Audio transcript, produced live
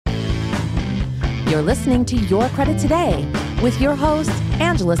You're listening to Your Credit Today with your host,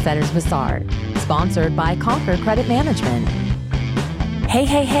 Angela Setters-Bissard, sponsored by Conquer Credit Management.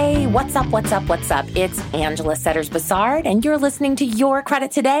 Hey, what's up? It's Angela Setters-Bissard, and you're listening to Your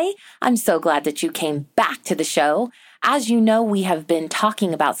Credit Today. I'm so glad that you came back to the show. As you know, we have been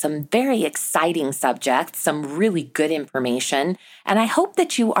talking about some very exciting subjects, some really good information, and I hope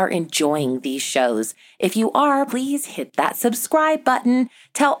that you are enjoying these shows. If you are, please hit that subscribe button.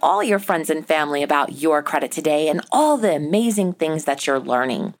 Tell all your friends and family about Your Credit Today and all the amazing things that you're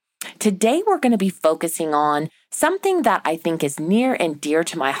learning. Today, we're going to be focusing on something that I think is near and dear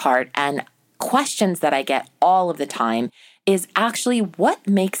to my heart, and questions that I get all of the time is actually what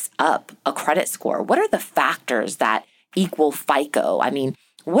makes up a credit score? What are the factors that equal FICO? I mean,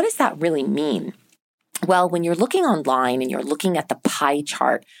 what does that really mean? Well, when you're looking online and you're looking at the pie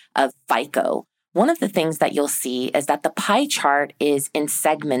chart of FICO, one of the things that you'll see is that the pie chart is in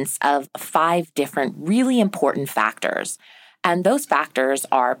segments of 5 different really important factors. And those factors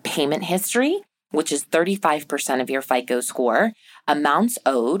are payment history, which is 35% of your FICO score, amounts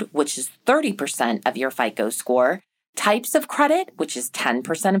owed, which is 30% of your FICO score, types of credit, which is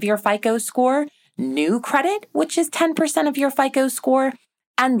 10% of your FICO score, new credit, which is 10% of your FICO score,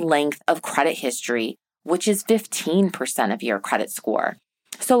 and length of credit history, which is 15% of your credit score.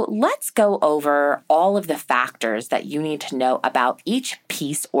 So let's go over all of the factors that you need to know about each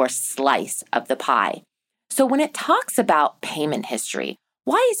piece or slice of the pie. So when it talks about payment history,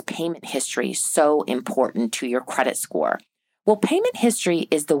 why is payment history so important to your credit score? Well, payment history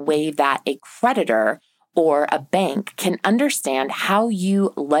is the way that a creditor or a bank can understand how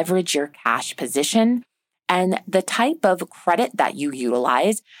you leverage your cash position and the type of credit that you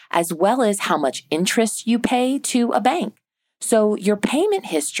utilize, as well as how much interest you pay to a bank. So your payment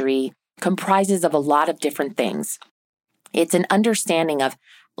history comprises of a lot of different things. It's an understanding of,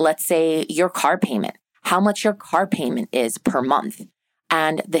 let's say, your car payment, how much your car payment is per month,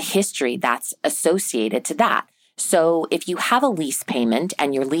 and the history that's associated to that. So if you have a lease payment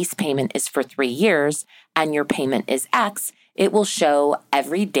and your lease payment is for 3 years and your payment is X, it will show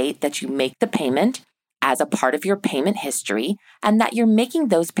every date that you make the payment as a part of your payment history and that you're making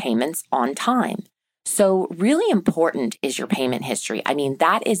those payments on time. So really important is your payment history. I mean,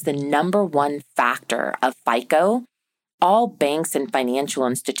 that is the number one factor of FICO. All banks and financial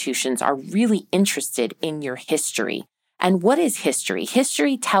institutions are really interested in your history. And what is history?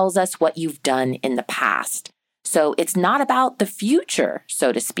 History tells us what you've done in the past. So it's not about the future,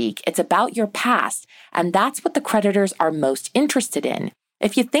 so to speak. It's about your past. And that's what the creditors are most interested in.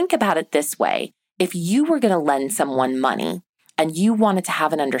 If you think about it this way, if you were going to lend someone money and you wanted to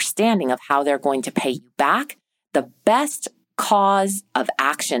have an understanding of how they're going to pay you back, the best cause of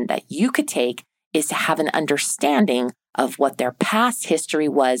action that you could take is to have an understanding of what their past history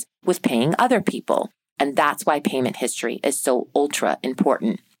was with paying other people. And that's why payment history is so ultra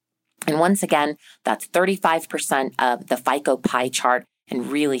important. And once again, that's 35% of the FICO pie chart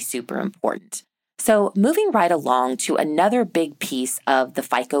and really super important. So moving right along to another big piece of the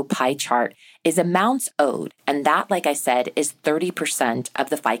FICO pie chart is amounts owed. And that, like I said, is 30%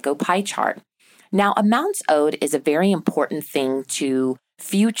 of the FICO pie chart. Now, amounts owed is a very important thing to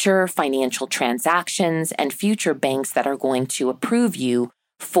future financial transactions and future banks that are going to approve you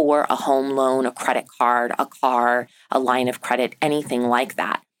for a home loan, a credit card, a car, a line of credit, anything like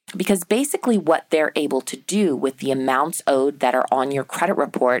that. Because basically what they're able to do with the amounts owed that are on your credit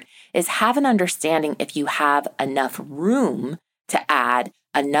report is have an understanding if you have enough room to add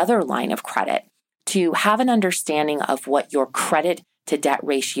another line of credit, to have an understanding of what your credit to debt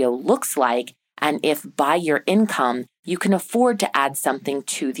ratio looks like, and if by your income you can afford to add something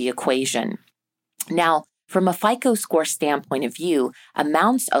to the equation. Now, from a FICO score standpoint of view,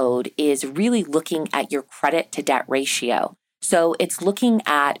 amounts owed is really looking at your credit to debt ratio. So it's looking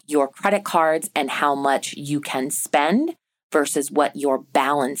at your credit cards and how much you can spend versus what your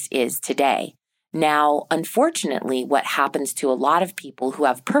balance is today. Now, unfortunately, what happens to a lot of people who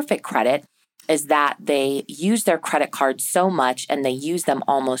have perfect credit is that they use their credit cards so much and they use them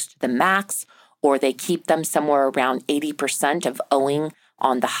almost to the max, or they keep them somewhere around 80% of owing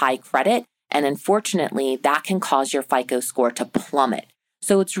on the high credit. And unfortunately, that can cause your FICO score to plummet.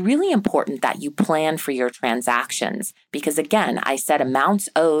 So it's really important that you plan for your transactions because, again, I said amounts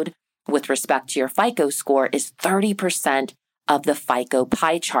owed with respect to your FICO score is 30% of the FICO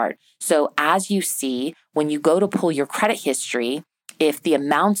pie chart. So as you see, when you go to pull your credit history, if the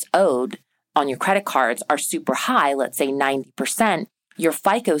amounts owed on your credit cards are super high, let's say 90%, your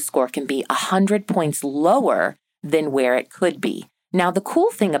FICO score can be 100 points lower than where it could be. Now, the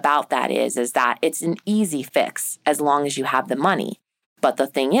cool thing about that is that it's an easy fix as long as you have the money. But the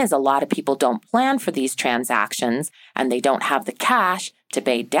thing is, a lot of people don't plan for these transactions and they don't have the cash to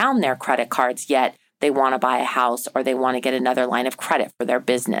pay down their credit cards yet. They want to buy a house or they want to get another line of credit for their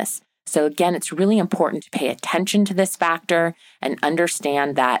business. So again, it's really important to pay attention to this factor and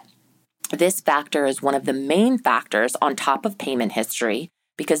understand that this factor is one of the main factors on top of payment history,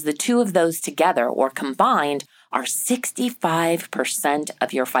 because the two of those together or combined are 65%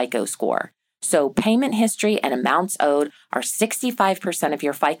 of your FICO score. So payment history and amounts owed are 65% of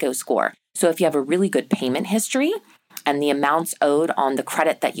your FICO score. So if you have a really good payment history and the amounts owed on the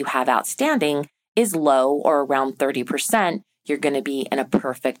credit that you have outstanding is low or around 30%, you're going to be in a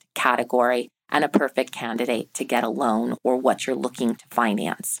perfect category and a perfect candidate to get a loan or what you're looking to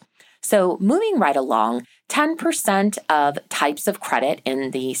finance. So moving right along, 10% of types of credit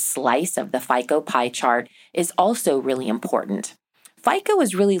in the slice of the FICO pie chart is also really important. FICO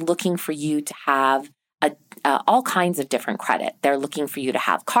is really looking for you to have all kinds of different credit. They're looking for you to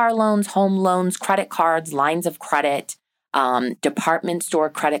have car loans, home loans, credit cards, lines of credit, department store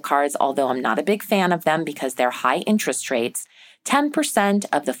credit cards, although I'm not a big fan of them because they're high interest rates. 10%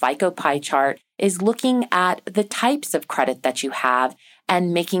 of the FICO pie chart is looking at the types of credit that you have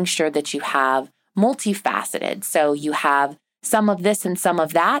and making sure that you have multifaceted. So you have some of this and some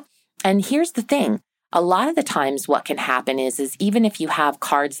of that. And here's the thing. A lot of the times what can happen is even if you have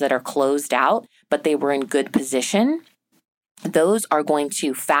cards that are closed out, but they were in good position, those are going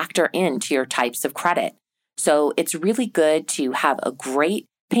to factor into your types of credit. So it's really good to have a great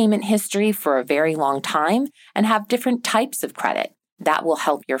payment history for a very long time and have different types of credit. That will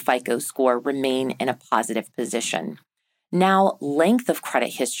help your FICO score remain in a positive position. Now, length of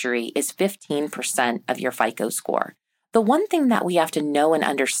credit history is 15% of your FICO score. The one thing that we have to know and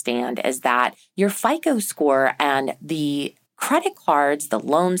understand is that your FICO score and the credit cards, the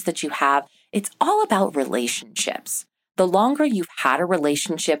loans that you have, it's all about relationships. The longer you've had a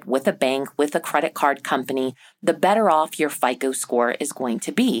relationship with a bank, with a credit card company, the better off your FICO score is going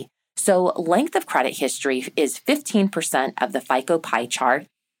to be. So length of credit history is 15% of the FICO pie chart,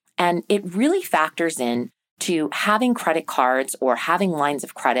 and it really factors in to having credit cards or having lines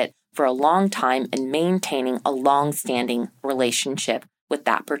of credit for a long time and maintaining a long-standing relationship with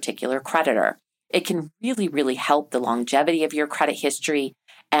that particular creditor. It can really, really help the longevity of your credit history.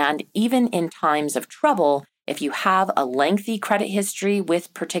 And even in times of trouble, if you have a lengthy credit history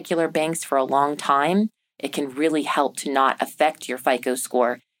with particular banks for a long time, it can really help to not affect your FICO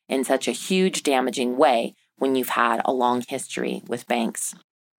score in such a huge damaging way when you've had a long history with banks.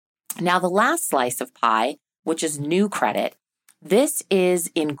 Now, the last slice of pie, which is new credit, this is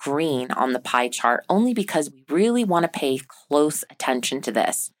in green on the pie chart only because we really want to pay close attention to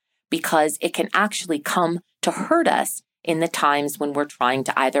this, because it can actually come to hurt us in the times when we're trying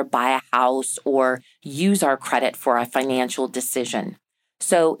to either buy a house or use our credit for a financial decision.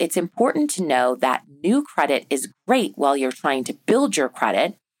 So it's important to know that new credit is great while you're trying to build your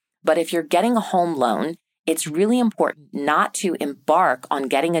credit, but if you're getting a home loan, it's really important not to embark on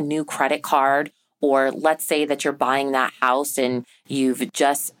getting a new credit card. Or let's say that you're buying that house and you've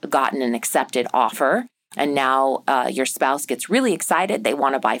just gotten an accepted offer, and now your spouse gets really excited. They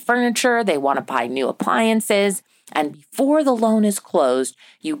want to buy furniture, they want to buy new appliances, and before the loan is closed,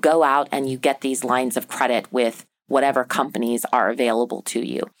 you go out and you get these lines of credit with whatever companies are available to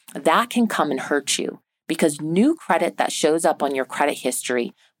you. That can come and hurt you because new credit that shows up on your credit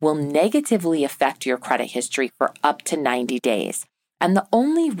history will negatively affect your credit history for up to 90 days. And the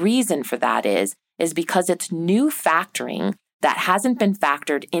only reason for that is because it's new factoring that hasn't been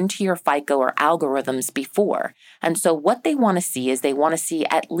factored into your FICO or algorithms before. And so what they want to see is they want to see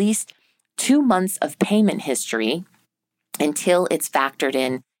at least 2 months of payment history until it's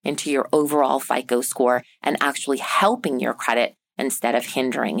factored into your overall FICO score and actually helping your credit instead of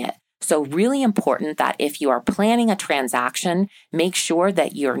hindering it. So really important that if you are planning a transaction, make sure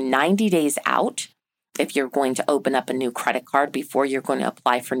that you're 90 days out if you're going to open up a new credit card before you're going to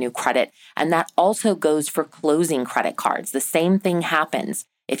apply for new credit. And that also goes for closing credit cards. The same thing happens.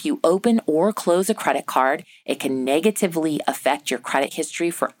 If you open or close a credit card, it can negatively affect your credit history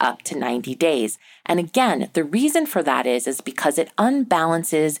for up to 90 days. And again, the reason for that is because it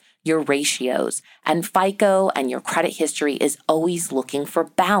unbalances your ratios. And FICO and your credit history is always looking for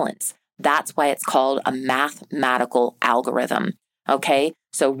balance. That's why it's called a mathematical algorithm. Okay,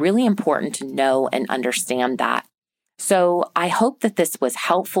 so really important to know and understand that. So I hope that this was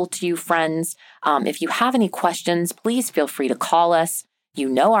helpful to you, friends. If you have any questions, please feel free to call us. You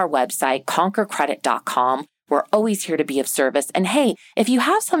know our website, conquercredit.com. We're always here to be of service. And hey, if you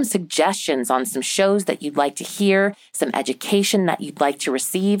have some suggestions on some shows that you'd like to hear, some education that you'd like to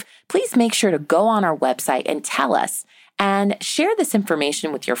receive, please make sure to go on our website and tell us. And share this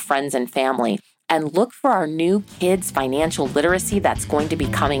information with your friends and family. And look for our new kids financial literacy that's going to be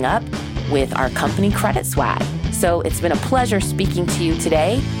coming up with our company credit swag. So it's been a pleasure speaking to you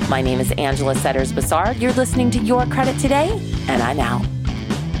today. My name is Angela Setters-Bassard. You're listening to Your Credit Today, and I'm out.